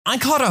I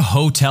caught a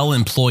hotel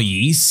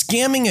employee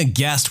scamming a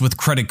guest with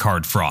credit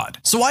card fraud,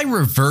 so I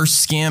reverse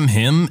scam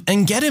him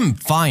and get him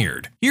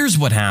fired. Here's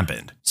what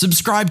happened.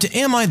 Subscribe to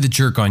Am I the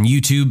Jerk on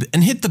YouTube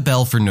and hit the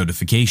bell for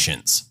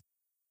notifications.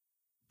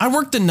 I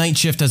worked the night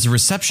shift as a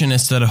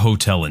receptionist at a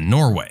hotel in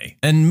Norway,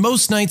 and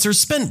most nights are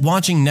spent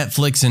watching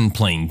Netflix and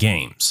playing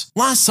games.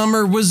 Last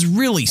summer was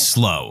really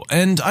slow,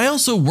 and I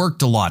also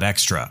worked a lot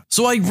extra,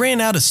 so I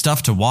ran out of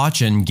stuff to watch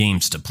and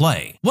games to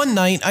play. One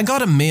night, I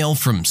got a mail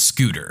from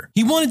Scooter.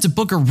 He wanted to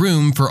book a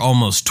room for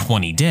almost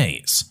 20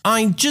 days.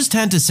 I just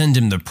had to send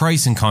him the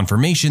price and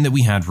confirmation that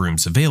we had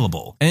rooms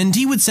available, and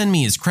he would send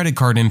me his credit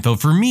card info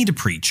for me to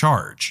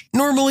pre-charge.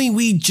 Normally,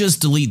 we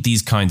just delete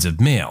these kinds of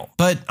mail,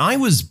 but I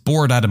was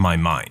bored out of my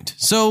mind.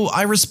 So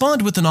I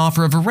respond with an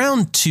offer of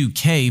around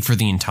 $2,000 for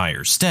the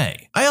entire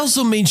stay. I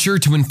also made sure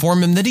to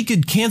inform him that he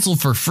could cancel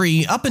for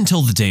free up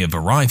until the day of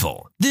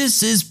arrival.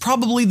 This is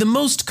probably the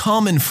most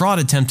common fraud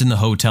attempt in the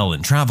hotel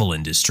and travel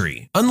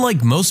industry.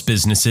 Unlike most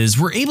businesses,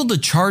 we're able to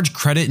charge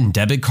credit and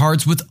debit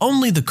cards with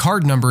only the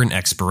card number and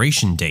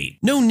expiration date.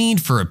 No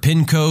need for a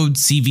PIN code,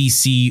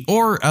 CVC,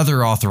 or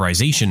other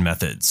authorization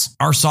methods.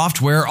 Our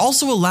software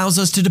also allows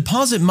us to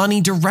deposit money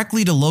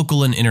directly to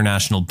local and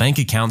international bank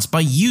accounts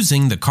by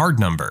using the card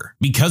number.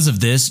 Because of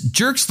this,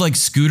 jerks like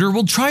Scooter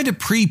will try to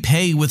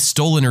prepay with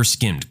stolen or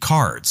skimmed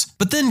cards,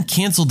 but then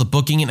cancel the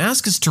booking and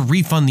ask us to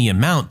refund the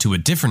amount to a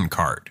different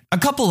card. A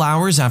couple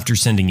hours after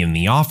sending him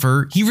the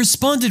offer, he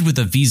responded with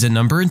a Visa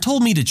number and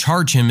told me to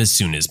charge him as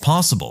soon as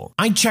possible.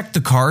 I checked the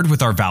card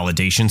with our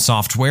validation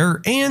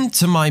software, and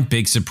to my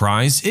big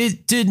surprise,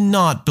 it did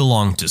not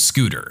belong to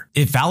Scooter.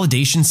 If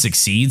validation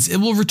succeeds, it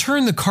will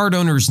return the card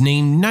owner's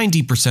name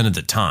 90% of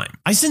the time.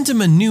 I sent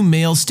him a new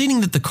mail stating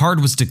that the card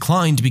was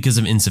declined because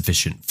of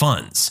insufficient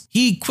funds.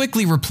 He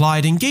quickly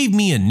replied and gave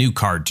me a new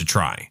card to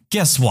try.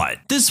 Guess what?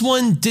 This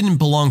one didn't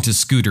belong to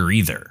Scooter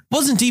either.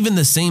 Wasn't even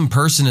the same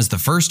person as the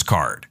first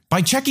card.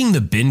 By checking the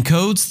BIN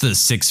codes, the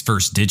 6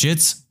 first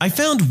digits, I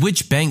found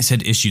which banks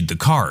had issued the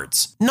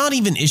cards, not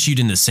even issued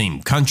in the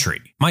same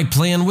country. My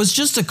plan was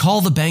just to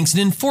call the banks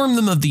and inform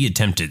them of the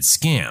attempted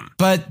scam,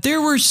 but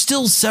there were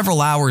still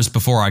several hours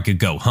before I could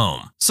go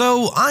home.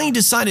 So I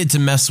decided to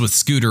mess with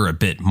Scooter a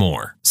bit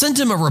more. Sent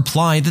him a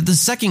reply that the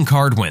second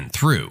card went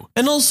through,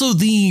 and also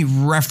the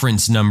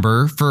reference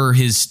number for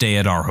his stay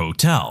at our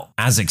hotel.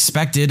 As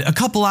expected, a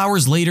couple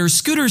hours later,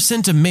 Scooter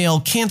sent a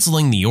mail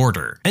canceling the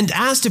order, and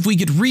asked if we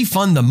could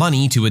refund the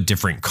money to a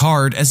different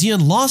card as he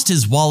had lost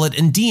his wallet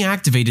and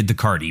deactivated the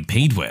card he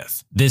paid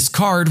with. This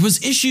card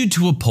was issued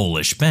to a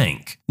Polish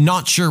bank.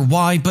 Not sure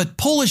why, but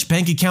Polish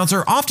bank accounts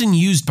are often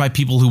used by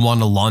people who want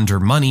to launder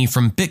money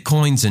from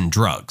bitcoins and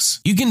drugs.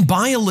 You can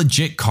buy a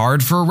legit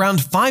card for around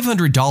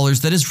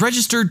 $500 that is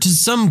registered to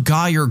some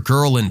guy or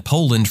girl in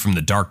Poland from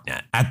the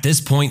darknet. At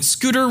this point,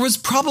 Scooter was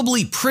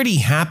probably pretty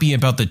happy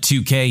about the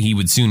 $2,000 he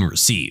would soon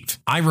receive.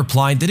 I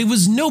replied that it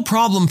was no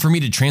problem for me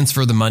to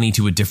transfer the money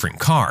to a different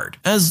card,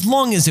 as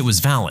long as it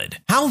was valid.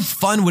 How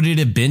fun would it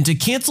have been to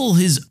cancel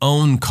his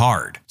own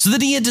card, so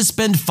that he had to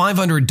spend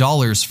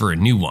 $500 for a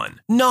new one?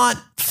 Not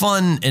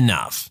fun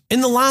enough. In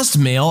the last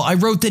mail, I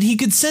wrote that he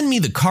could send me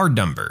the card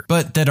number,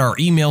 but that our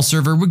email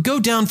server would go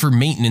down for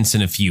maintenance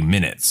in a few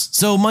minutes,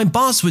 so my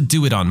boss would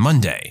do it on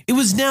Monday. It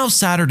was now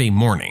Saturday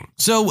morning,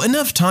 so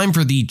enough time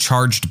for the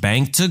charged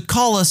bank to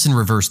call us and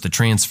reverse the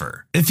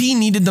transfer. If he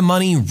needed the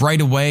money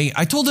right away,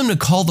 I told him to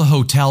call the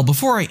hotel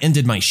before I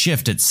ended my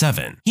shift at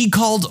 7. He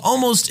called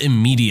almost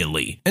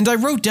immediately, and I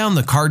wrote down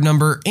the card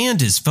number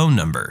and his phone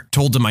number,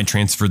 told him I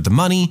transferred the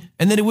money,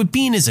 and that it would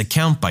be in his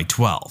account by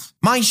 12.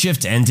 My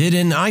shift ended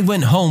and I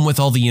went home with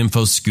all the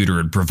info Scooter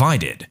had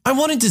provided. I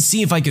wanted to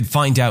see if I could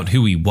find out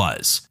who he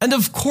was. And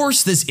of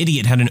course, this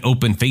idiot had an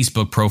open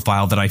Facebook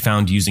profile that I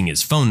found using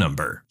his phone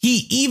number.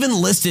 He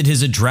even listed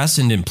his address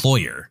and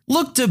employer.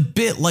 Looked a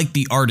bit like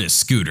the artist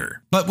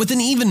Scooter, but with an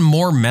even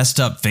more messed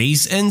up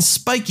face and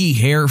spiky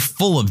hair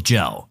full of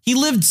gel. He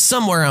lived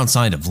somewhere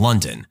outside of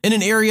London, in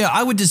an area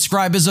I would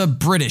describe as a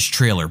British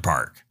trailer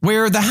park,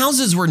 where the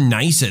houses were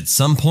nice at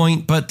some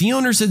point, but the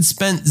owners had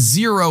spent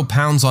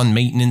 £0 on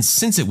maintenance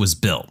since it was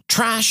built.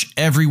 Trash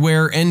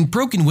everywhere and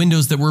broken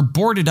windows that were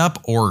boarded up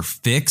or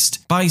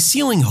fixed by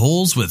sealing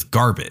holes with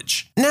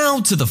garbage. Now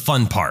to the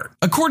fun part.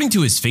 According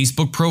to his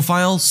Facebook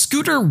profile,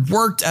 Scooter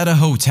worked at a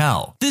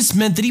hotel. This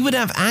meant that he would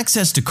have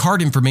access to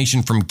card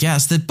information from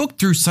guests that booked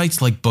through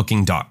sites like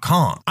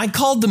Booking.com. I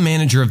called the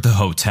manager of the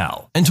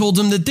hotel and told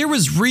him that there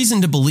was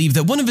reason to believe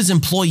that one of his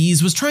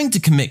employees was trying to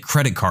commit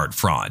credit card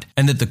fraud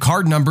and that the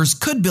card numbers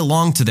could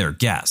belong to their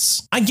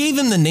guests. I gave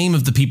him the name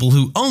of the people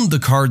who owned the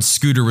cards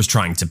Scooter was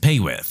trying to pay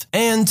with,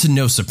 and to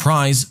no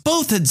surprise,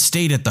 both had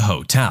stayed at the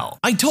hotel.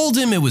 I told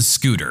him it was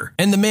Scooter,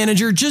 and the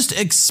manager just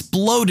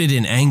exploded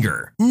in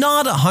anger.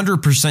 Not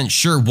 100%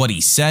 sure what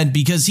he said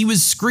because he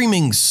was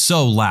screaming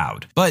so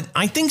loud, but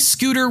I think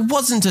Scooter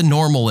wasn't a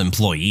normal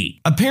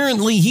employee.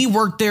 Apparently, he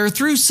worked there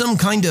through some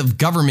kind of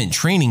government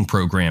training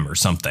program or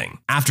something.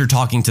 After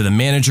talking to the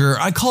manager,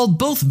 I called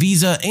both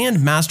Visa and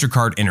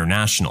MasterCard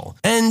International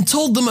and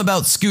told told them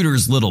about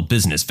Scooter's little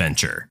business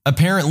venture.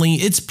 Apparently,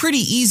 it's pretty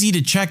easy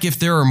to check if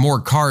there are more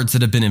cards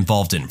that have been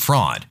involved in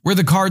fraud, where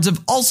the cards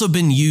have also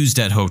been used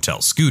at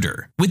Hotel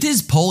Scooter. With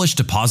his Polish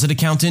deposit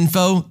account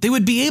info, they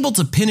would be able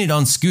to pin it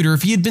on Scooter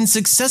if he had been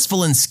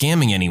successful in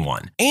scamming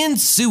anyone, and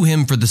sue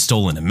him for the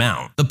stolen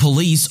amount. The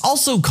police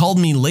also called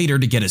me later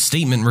to get a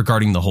statement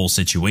regarding the whole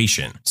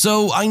situation,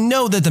 so I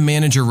know that the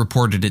manager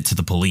reported it to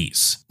the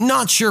police.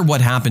 Not sure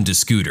what happened to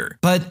Scooter,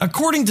 but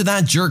according to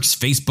that jerk's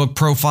Facebook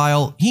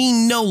profile, he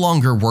no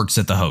longer works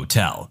at the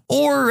hotel,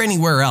 or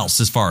anywhere else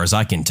as far as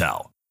I can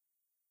tell.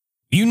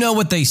 You know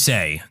what they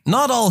say,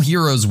 not all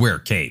heroes wear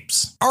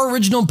capes. Our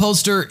original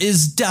poster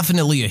is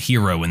definitely a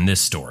hero in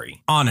this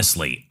story.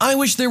 Honestly, I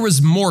wish there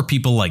was more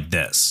people like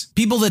this.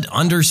 People that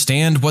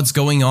understand what's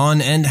going on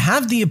and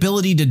have the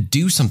ability to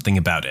do something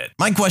about it.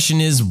 My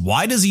question is,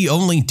 why does he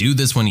only do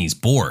this when he's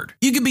bored?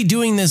 You could be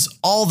doing this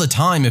all the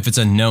time if it's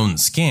a known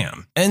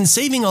scam, and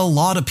saving a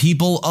lot of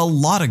people a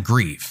lot of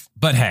grief.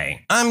 But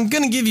hey, I'm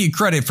gonna give you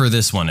credit for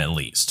this one at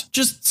least.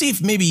 Just see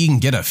if maybe you can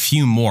get a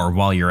few more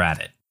while you're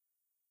at it.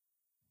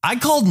 I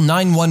called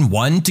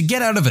 911 to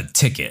get out of a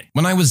ticket.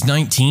 When I was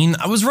 19,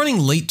 I was running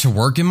late to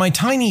work in my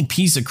tiny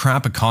piece of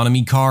crap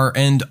economy car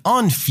and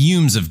on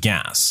fumes of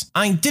gas.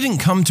 I didn't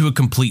come to a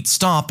complete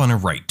stop on a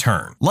right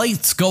turn.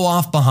 Lights go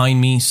off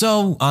behind me,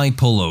 so I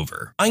pull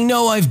over. I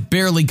know I've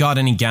barely got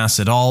any gas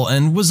at all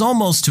and was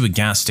almost to a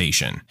gas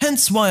station,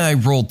 hence why I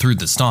rolled through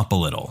the stop a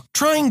little,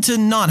 trying to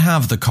not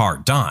have the car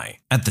die.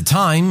 At the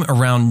time,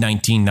 around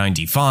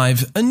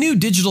 1995, a new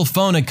digital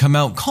phone had come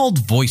out called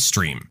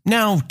VoiceStream,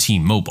 now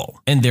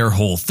T-Mobile, and their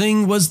whole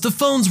thing was the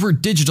phones were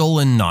digital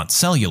and not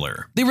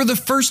cellular. They were the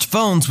first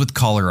phones with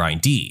caller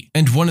ID,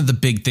 and one of the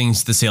big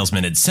things the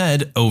salesman had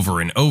said over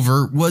and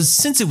over was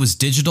since it was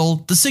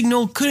digital, the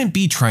signal couldn't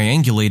be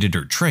triangulated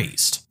or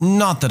traced.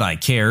 Not that I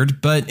cared,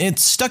 but it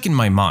stuck in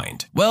my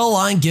mind. Well,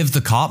 I give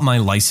the cop my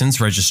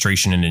license,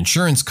 registration, and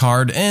insurance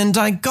card, and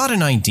I got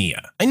an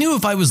idea. I knew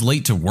if I was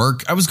late to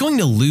work, I was going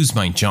to lose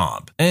my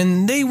job,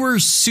 and they were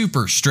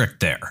super strict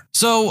there.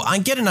 So I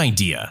get an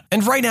idea,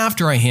 and right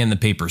after I hand the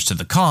papers to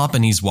the cop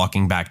and he's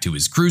walking back to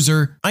his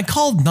cruiser, I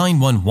called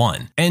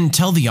 911 and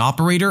tell the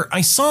operator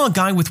I saw a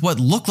guy with what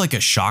looked like a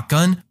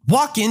shotgun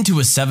walk into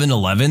a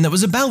 7-Eleven that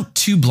was about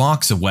 2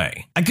 blocks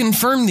away. I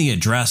confirmed the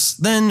address,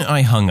 then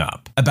I hung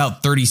up.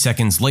 About 30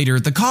 seconds later,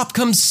 the cop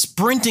comes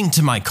sprinting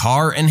to my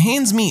car and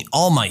hands me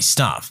all my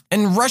stuff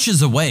and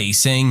rushes away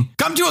saying,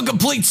 "Come to a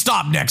complete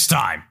stop next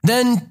time,"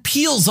 then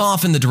peels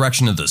off in the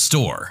direction of the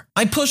store.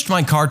 I pushed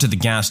my car to the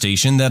gas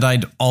station that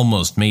I'd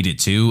almost made it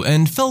to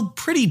and felt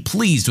pretty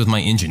pleased with my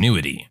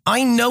ingenuity.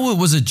 I know it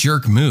was a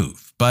jerk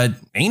move, but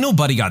ain't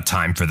nobody got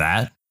time for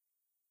that.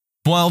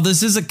 While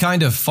this is a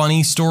kind of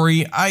funny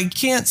story, I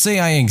can't say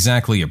I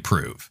exactly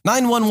approve.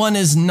 911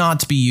 is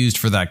not to be used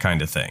for that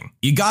kind of thing.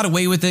 You got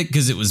away with it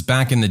because it was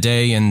back in the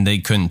day and they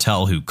couldn't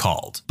tell who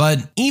called.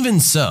 But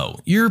even so,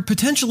 you're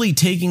potentially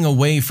taking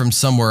away from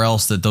somewhere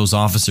else that those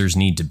officers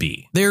need to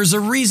be. There's a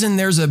reason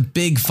there's a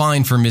big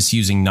fine for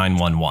misusing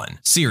 911.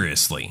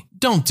 Seriously,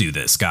 don't do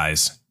this,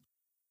 guys.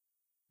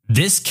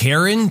 This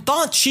Karen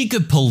thought she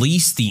could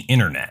police the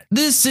internet.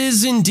 This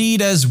is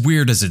indeed as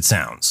weird as it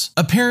sounds.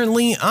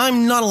 Apparently,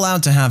 I'm not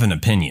allowed to have an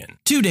opinion.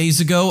 2 days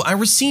ago, I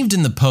received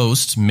in the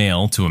post,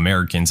 mail to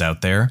Americans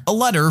out there, a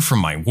letter from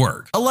my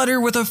work. A letter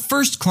with a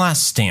first-class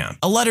stamp.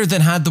 A letter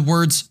that had the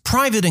words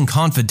private and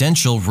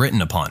confidential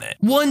written upon it.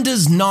 One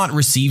does not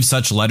receive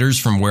such letters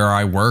from where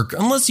I work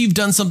unless you've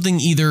done something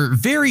either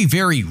very,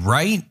 very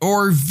right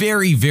or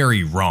very,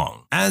 very wrong.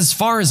 As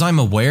far as I'm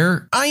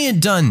aware, I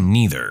had done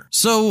neither,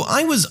 so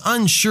I was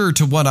unsure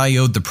to what I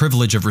owed the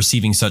privilege of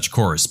receiving such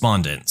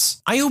correspondence.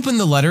 I opened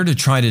the letter to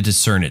try to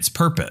discern its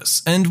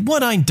purpose, and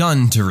what I'd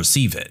done to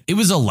receive it. It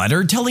was a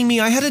letter telling me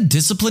I had a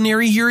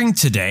disciplinary hearing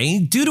today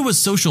due to a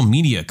social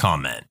media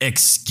comment.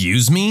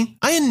 Excuse me?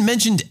 I hadn't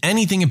mentioned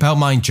anything about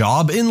my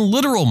job in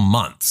literal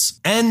months,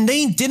 and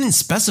they didn't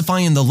specify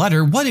in the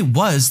letter what it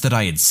was that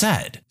I had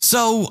said.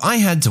 So I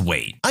had to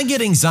wait. I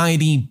get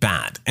anxiety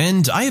bad,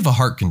 and I have a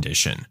heart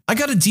condition. I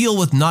got to deal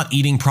with not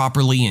eating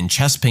properly and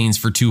chest pains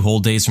for 2 whole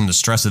days from the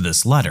stress of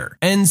this letter.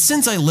 And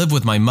since I live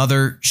with my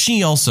mother,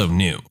 she also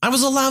knew. I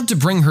was allowed to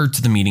bring her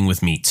to the meeting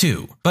with me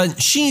too,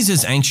 but she's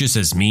as anxious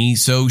as me,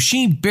 so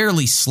she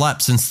barely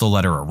slept since the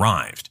letter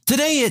arrived.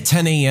 Today at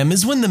 10 a.m.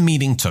 is when the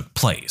meeting took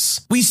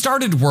place. We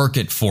started work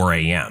at 4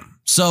 a.m.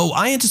 So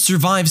I had to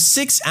survive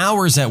 6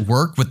 hours at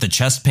work with the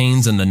chest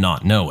pains and the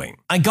not knowing.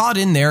 I got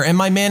in there and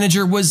my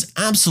manager was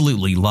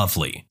absolutely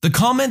lovely. The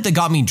comment that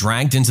got me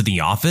dragged into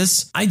the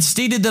office, I'd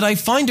stated that I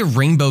find a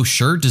rainbow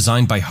shirt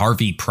designed by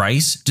Harvey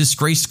Price,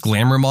 disgraced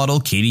glamour model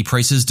Katie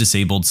Price's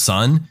disabled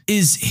son,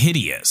 is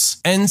hideous.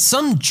 And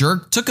some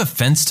jerk took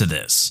offense to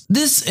this.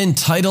 This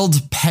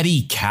entitled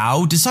petty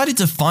cow decided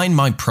to find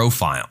my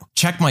profile,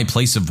 check my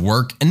place of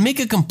work, and make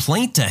a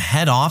complaint to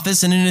head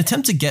office in an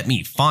attempt to get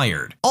me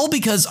fired, all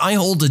because I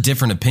hold a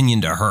different opinion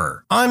to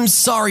her. I'm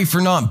sorry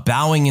for not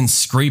bowing and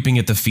scraping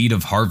at the feet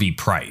of Harvey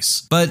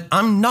Price, but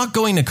I'm not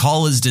going to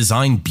call his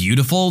design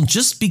beautiful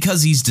just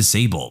because he's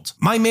disabled.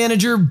 My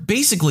manager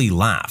basically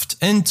laughed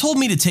and told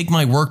me to take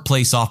my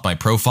workplace off my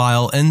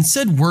profile and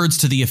said words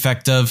to the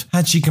effect of,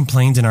 "Had she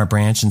complained in our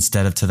branch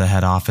instead of to the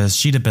head office,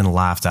 she'd have been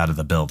laughed out of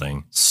the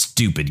building.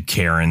 Stupid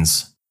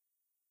Karens."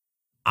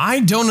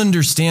 I don't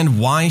understand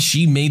why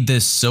she made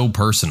this so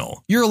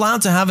personal. You're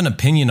allowed to have an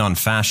opinion on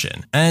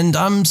fashion, and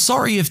I'm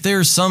sorry if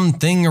there's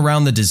something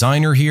around the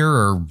designer here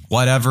or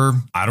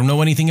whatever. I don't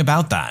know anything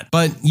about that,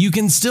 but you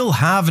can still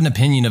have an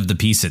opinion of the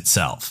piece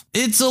itself.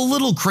 It's a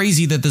little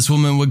crazy that this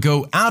woman would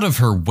go out of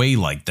her way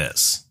like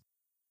this.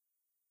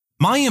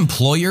 My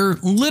employer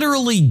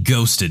literally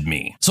ghosted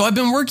me. So I've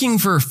been working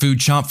for a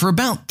food shop for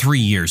about 3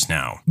 years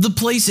now. The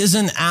place is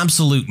an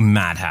absolute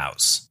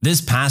madhouse. This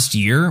past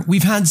year,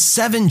 we've had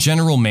 7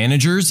 general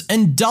managers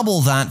and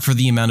double that for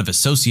the amount of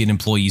associate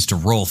employees to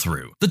roll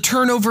through. The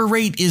turnover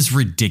rate is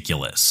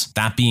ridiculous.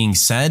 That being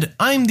said,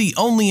 I'm the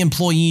only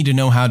employee to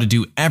know how to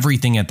do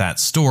everything at that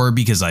store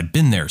because I've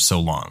been there so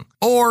long.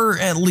 Or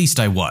at least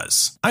I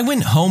was. I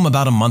went home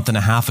about a month and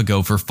a half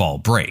ago for fall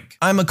break.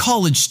 I'm a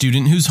college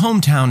student whose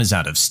hometown is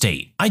out of state.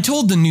 I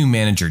told the new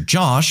manager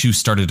Josh, who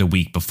started a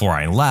week before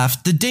I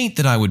left, the date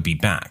that I would be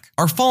back.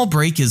 Our fall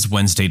break is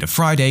Wednesday to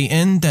Friday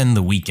and then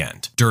the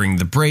weekend. During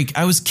the break,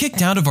 I was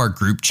kicked out of our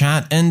group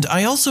chat, and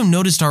I also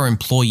noticed our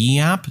employee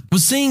app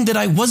was saying that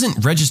I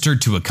wasn't registered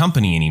to a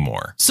company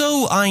anymore.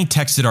 So I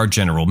texted our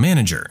general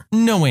manager.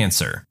 No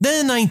answer.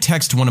 Then I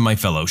texted one of my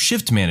fellow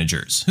shift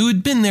managers, who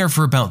had been there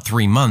for about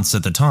 3 months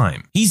at the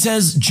time. He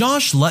says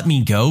Josh let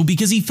me go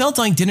because he felt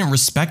I didn't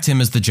respect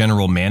him as the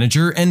general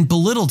manager and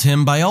belittled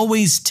him by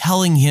always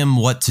telling him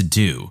what to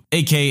do,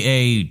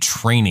 aka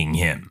training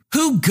him.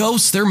 Who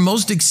ghosts their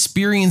most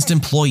experienced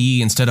employee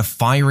instead of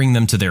firing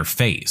them to their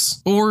face?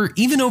 Or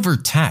even over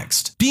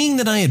text? Being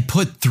that I had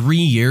put 3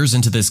 years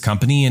into this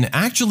company and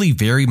actually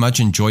very much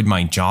enjoyed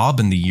my job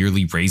and the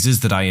yearly raises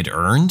that I had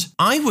earned,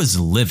 I was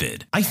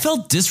livid. I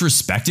felt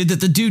disrespected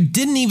that the dude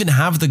didn't even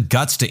have the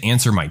guts to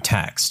answer my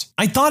text.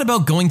 I thought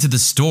about going to the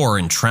store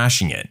and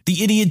trashing it.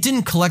 The idiot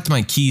didn't collect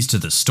my keys to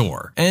the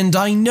store, and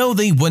I know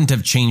they wouldn't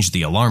have changed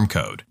the alarm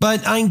code,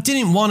 but I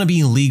didn't want to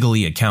be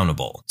legally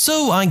accountable.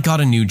 So I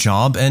got a new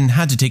job and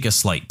had to take a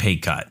slight pay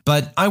cut,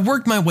 but I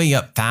worked my way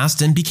up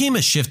fast and became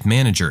a shift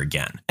manager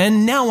again.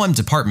 And now I'm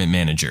department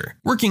manager,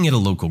 working at a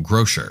local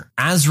grocer.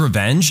 As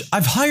revenge,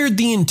 I've hired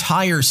the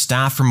entire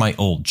staff from my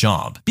old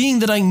job. Being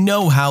that I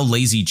know how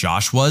lazy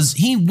Josh was,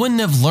 he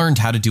wouldn't have learned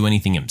how to do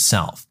anything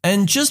himself,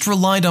 and just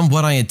relied on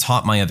what I had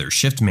taught my other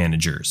shift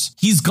managers.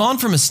 He's gone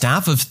from a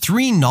staff of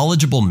 3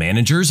 knowledgeable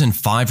managers and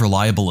 5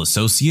 reliable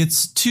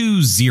associates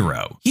to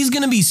 0. He's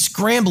going to be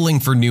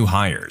scrambling for new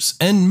hires,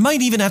 and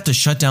might even have to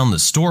shut down the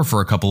store for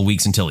a couple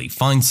weeks until he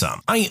finds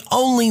some. I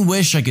only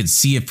wish I could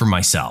see it for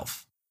myself.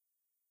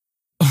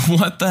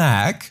 What the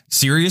heck?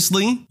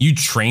 Seriously? You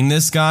train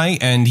this guy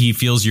and he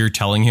feels you're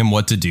telling him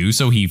what to do,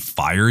 so he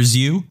fires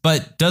you,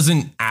 but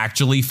doesn't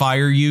actually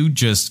fire you,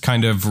 just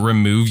kind of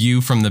remove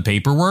you from the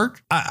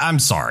paperwork? I'm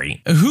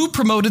sorry. Who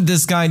promoted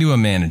this guy to a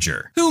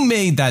manager? Who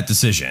made that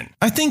decision?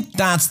 I think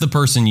that's the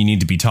person you need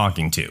to be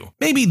talking to.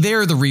 Maybe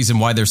they're the reason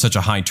why there's such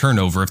a high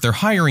turnover if they're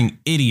hiring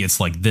idiots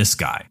like this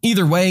guy.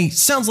 Either way,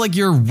 sounds like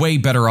you're way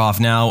better off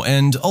now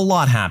and a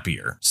lot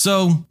happier.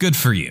 So good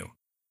for you.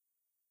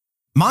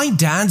 My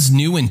dad's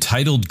new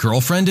entitled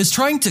girlfriend is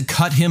trying to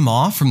cut him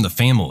off from the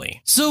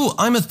family. So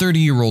I'm a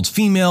 30-year-old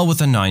female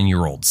with a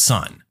 9-year-old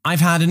son. I've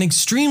had an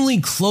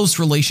extremely close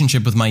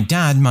relationship with my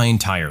dad my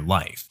entire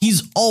life.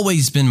 He's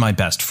always been my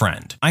best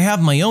friend. I have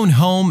my own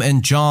home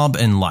and job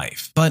and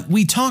life, but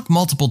we talk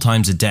multiple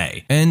times a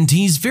day, and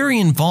he's very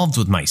involved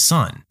with my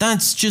son.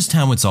 That's just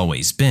how it's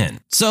always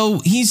been. So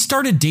he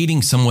started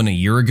dating someone a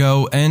year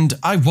ago, and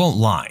I won't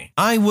lie,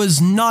 I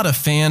was not a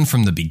fan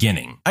from the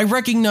beginning. I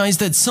recognize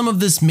that some of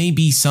this may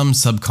be some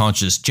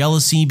subconscious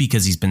jealousy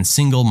because he's been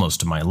single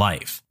most of my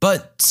life.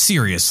 But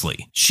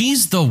seriously,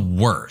 she's the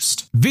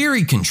worst.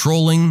 Very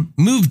controlling,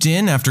 moved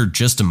in after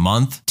just a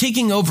month,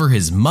 taking over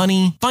his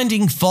money,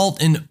 finding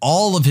fault in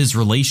all of his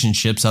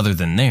relationships other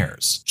than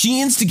theirs.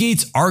 She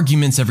instigates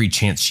arguments every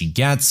chance she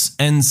gets,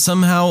 and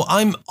somehow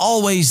I'm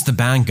always the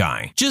bad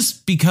guy,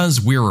 just because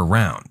we're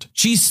around.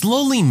 She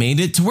slowly made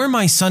it to where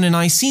my son and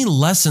I see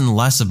less and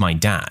less of my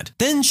dad.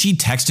 Then she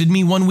texted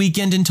me one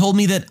weekend and told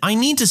me that I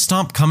need to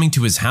stop coming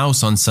to his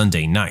house on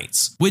Sunday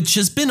nights, which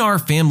has been our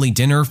family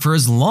dinner for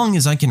as long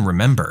as I can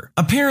remember.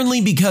 Apparently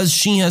because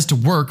she has to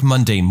work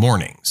Monday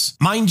mornings.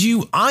 Mind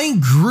you, I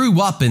grew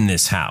up in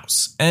this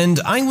house, and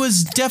I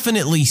was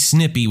definitely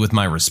snippy with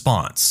my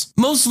response.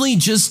 Mostly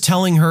just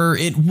telling her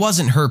it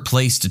wasn't her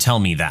place to tell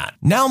me that.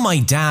 Now my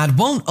dad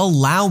won't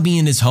allow me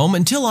in his home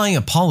until I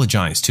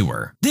apologize to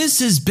her. This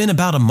has been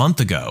about a month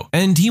ago,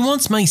 and he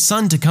wants my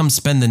son to come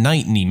spend the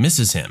night and he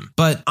misses him,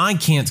 but I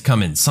can't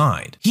come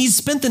inside. He's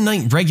spent the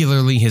night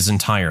regularly his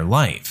entire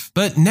life.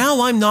 But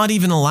now I'm not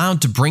even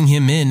allowed to bring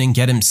him in and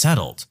get him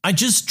settled. I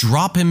just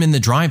drop him in the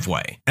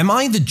driveway. Am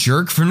I the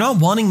jerk for not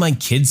wanting my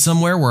kids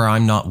somewhere where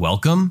I'm not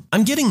welcome?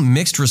 I'm getting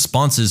mixed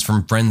responses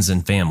from friends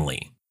and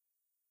family.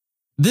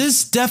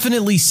 This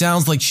definitely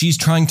sounds like she's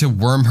trying to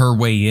worm her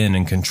way in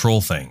and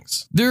control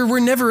things. There were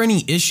never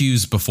any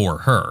issues before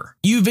her.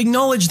 You've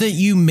acknowledged that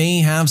you may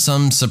have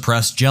some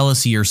suppressed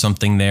jealousy or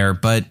something there,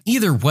 but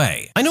either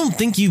way, I don't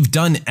think you've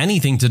done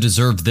anything to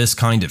deserve this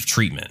kind of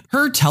treatment.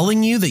 Her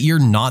telling you that you're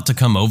not to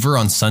come over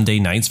on Sunday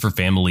nights for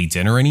family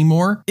dinner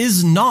anymore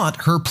is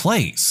not her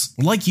place.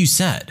 Like you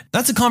said,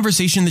 that's a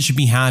conversation that should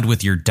be had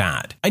with your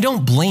dad. I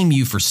don't blame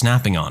you for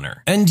snapping on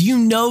her. And you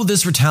know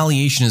this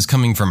retaliation is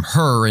coming from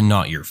her and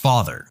not your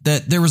father.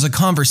 That there was a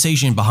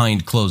conversation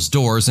behind closed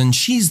doors and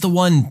she's the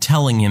one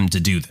telling him to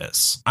do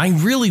this. I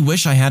really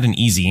wish I had an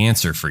easy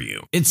answer for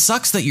you. It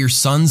sucks that your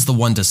son's the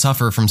one to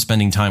suffer from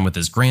spending time with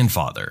his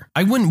grandfather.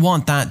 I wouldn't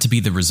want that to be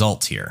the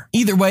result here.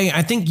 Either way,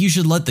 I think you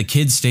should let the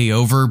kids stay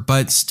over,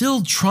 but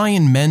still try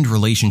and mend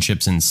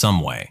relationships in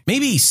some way.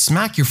 Maybe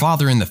smack your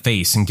father in the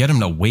face and get him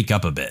to wake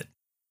up a bit.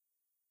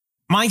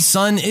 My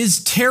son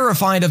is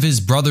terrified of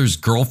his brother's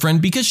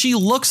girlfriend because she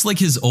looks like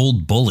his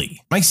old bully.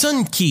 My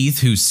son Keith,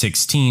 who's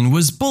 16,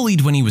 was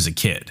bullied when he was a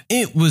kid.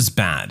 It was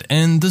bad,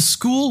 and the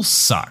school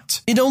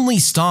sucked. It only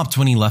stopped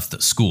when he left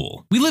the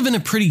school. We live in a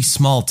pretty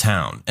small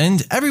town,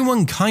 and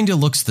everyone kinda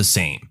looks the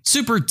same.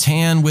 Super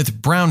tan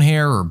with brown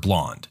hair or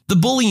blonde. The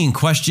bully in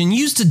question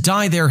used to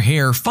dye their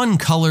hair fun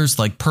colors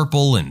like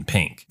purple and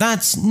pink.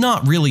 That's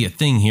not really a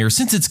thing here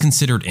since it's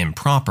considered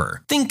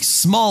improper. Think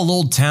small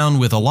old town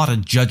with a lot of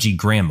judgy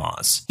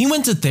grandmas. He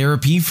went to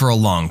therapy for a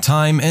long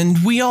time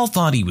and we all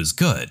thought he was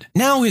good.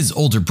 Now his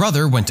older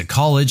brother went to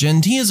college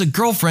and he has a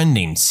girlfriend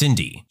named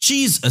Cindy.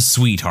 She's a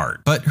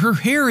sweetheart, but her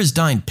hair is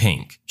dyed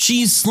pink.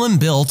 She's slim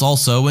built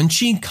also and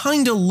she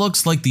kinda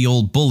looks like the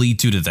old bully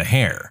due to the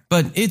hair,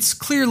 but it's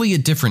clearly a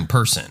different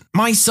person.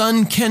 My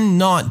son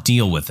cannot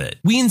deal with it.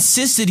 We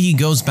insisted he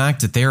goes back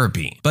to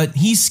therapy, but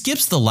he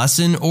skips the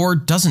lesson or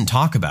doesn't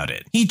talk about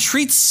it. He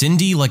treats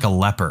Cindy like a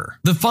leper.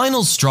 The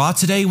final straw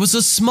today was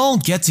a small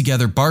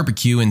get-together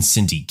barbecue and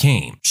Cindy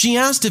came. She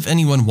asked if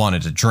anyone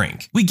wanted a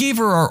drink. We gave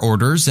her our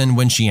orders and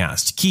when she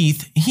asked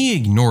Keith, he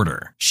ignored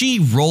her. She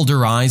rolled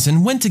her eyes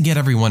and went to get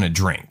everyone a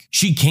drink.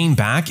 She came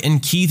back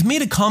and Keith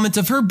made a comment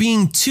of her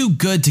being too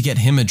good to get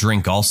him a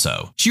drink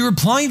also. She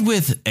replied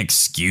with,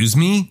 "Excuse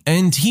me?"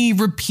 and he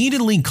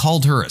repeatedly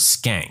called her a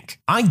skank.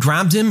 I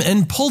grabbed him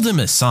and pulled him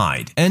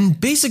aside and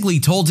basically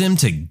told him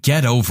to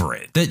get over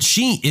it, that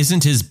she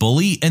isn't his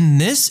bully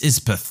and this is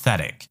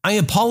pathetic. I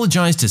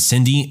apologized to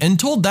Cindy and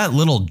told that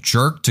little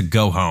jerk to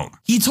go home.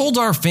 He told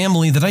our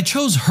family that I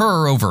chose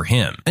her over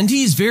him, and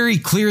he's very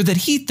clear that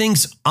he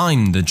thinks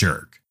I'm the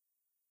jerk.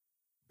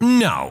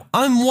 No,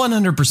 I'm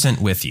 100%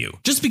 with you.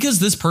 Just because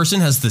this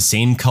person has the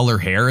same color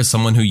hair as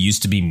someone who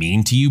used to be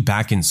mean to you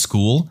back in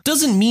school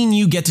doesn't mean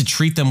you get to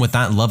treat them with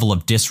that level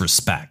of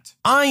disrespect.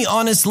 I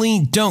honestly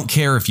don't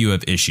care if you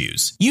have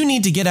issues. You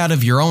need to get out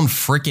of your own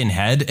frickin'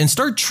 head and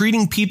start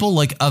treating people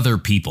like other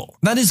people.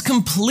 That is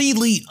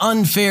completely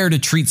unfair to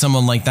treat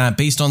someone like that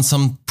based on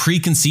some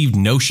preconceived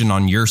notion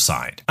on your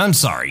side. I'm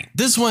sorry,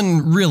 this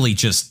one really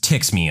just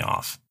ticks me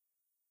off.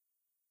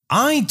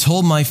 I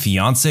told my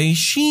fiance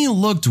she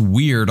looked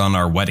weird on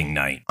our wedding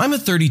night. I'm a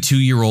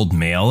 32-year-old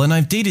male and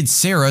I've dated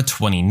Sarah,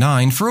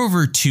 29, for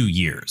over 2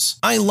 years.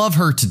 I love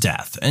her to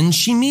death and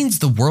she means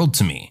the world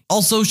to me.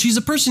 Also, she's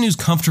a person who's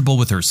comfortable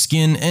with her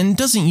skin and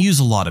doesn't use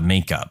a lot of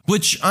makeup,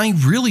 which I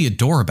really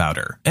adore about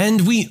her.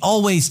 And we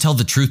always tell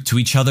the truth to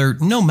each other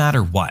no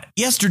matter what.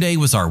 Yesterday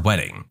was our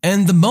wedding,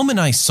 and the moment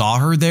I saw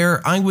her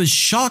there, I was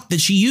shocked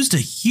that she used a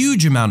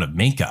huge amount of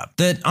makeup,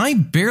 that I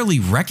barely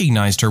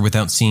recognized her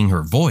without seeing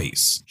her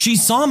voice. She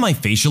saw my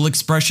facial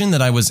expression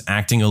that I was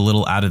acting a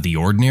little out of the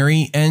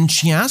ordinary, and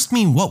she asked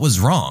me what was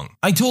wrong.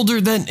 I told her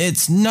that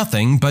it's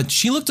nothing, but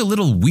she looked a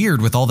little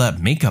weird with all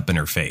that makeup in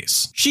her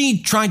face.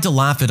 She tried to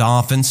laugh it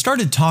off and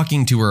started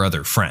talking to her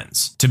other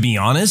friends. To be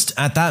honest,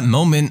 at that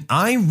moment,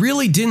 I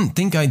really didn't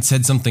think I'd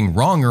said something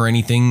wrong or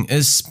anything,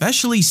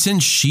 especially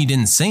since she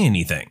didn't say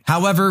anything.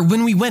 However,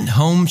 when we went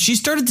home, she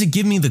started to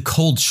give me the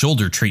cold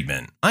shoulder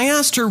treatment. I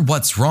asked her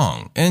what's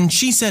wrong, and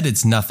she said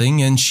it's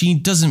nothing and she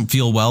doesn't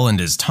feel well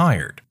and is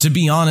tired. To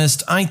be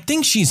honest, I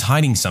think she's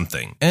hiding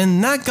something,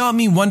 and that got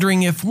me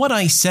wondering if what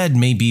I said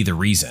may be the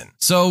reason.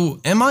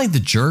 So, am I the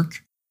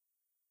jerk?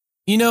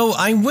 You know,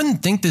 I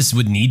wouldn't think this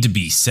would need to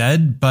be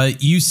said,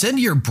 but you said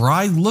your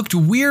bride looked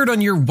weird on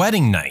your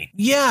wedding night.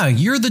 Yeah,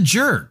 you're the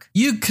jerk.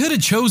 You could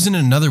have chosen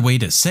another way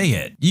to say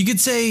it. You could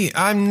say,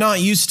 "I'm not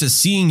used to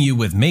seeing you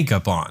with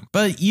makeup on,"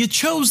 but you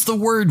chose the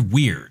word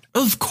weird.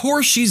 Of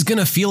course she's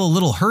gonna feel a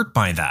little hurt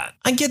by that.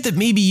 I get that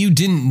maybe you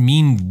didn't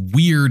mean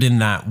weird in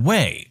that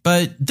way,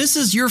 but this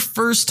is your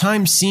first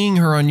time seeing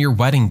her on your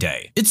wedding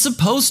day. It's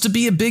supposed to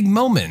be a big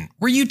moment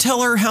where you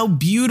tell her how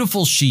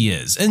beautiful she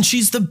is and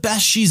she's the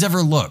best she's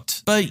ever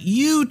looked, but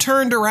you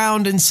turned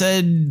around and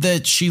said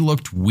that she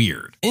looked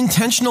weird.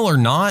 Intentional or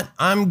not,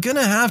 I'm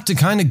gonna have to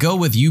kinda go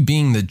with you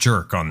being the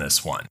jerk on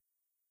this one.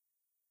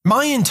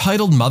 My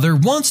entitled mother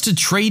wants to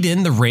trade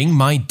in the ring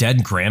my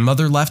dead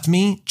grandmother left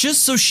me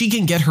just so she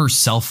can get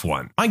herself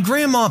one. My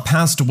grandma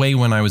passed away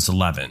when I was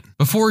 11.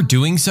 Before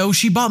doing so,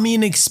 she bought me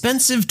an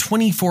expensive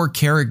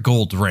 24-karat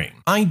gold ring.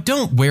 I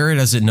don't wear it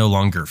as it no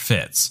longer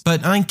fits,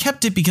 but I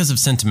kept it because of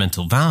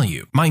sentimental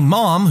value. My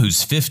mom,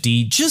 who's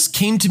 50, just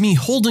came to me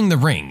holding the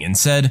ring and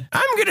said,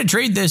 "I'm gonna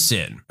trade this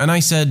in." And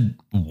I said,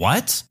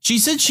 "What?" She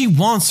said she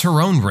wants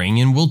her own ring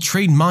and will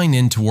trade mine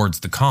in towards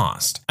the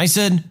cost. I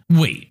said,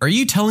 "Wait, are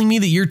you telling me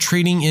that you're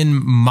trading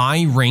in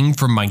my ring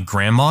from my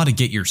grandma to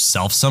get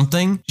yourself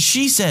something?"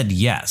 She said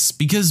yes,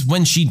 because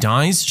when she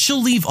dies,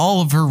 she'll leave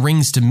all of her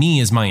rings to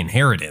me as my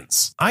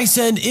inheritance. I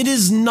said it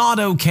is not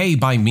okay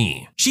by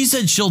me. She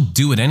said she'll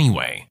do it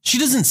anyway. She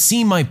doesn't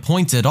see my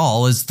point at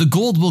all, as the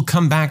gold will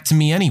come back to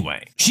me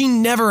anyway. She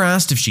never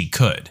asked if she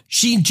could.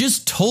 She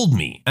just told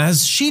me,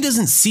 as she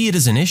doesn't see it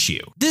as an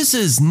issue. This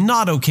is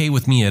not okay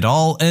with me at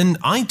all, and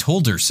I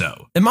told her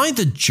so. Am I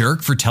the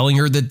jerk for telling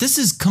her that this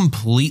is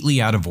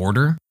completely out of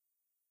order?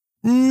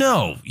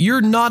 No, you're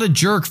not a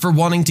jerk for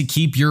wanting to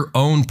keep your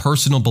own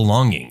personal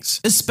belongings,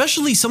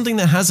 especially something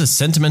that has a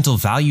sentimental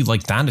value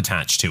like that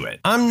attached to it.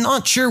 I'm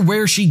not sure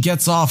where she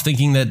gets off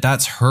thinking that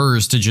that's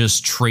hers to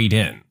just trade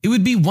in. It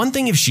would be one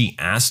thing if she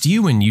asked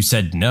you and you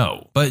said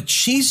no, but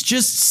she's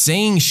just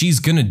saying she's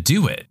gonna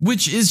do it,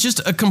 which is just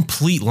a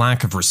complete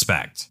lack of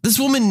respect. This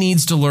woman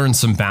needs to learn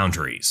some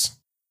boundaries.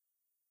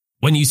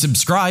 When you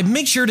subscribe,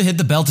 make sure to hit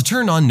the bell to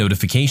turn on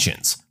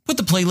notifications. Put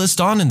the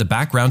playlist on in the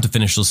background to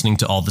finish listening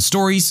to all the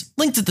stories,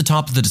 linked at the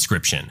top of the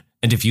description.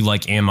 And if you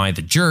like Am I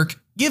the Jerk,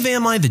 give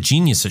Am I the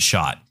Genius a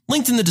shot,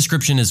 linked in the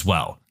description as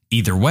well.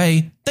 Either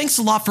way, thanks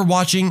a lot for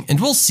watching, and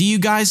we'll see you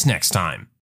guys next time.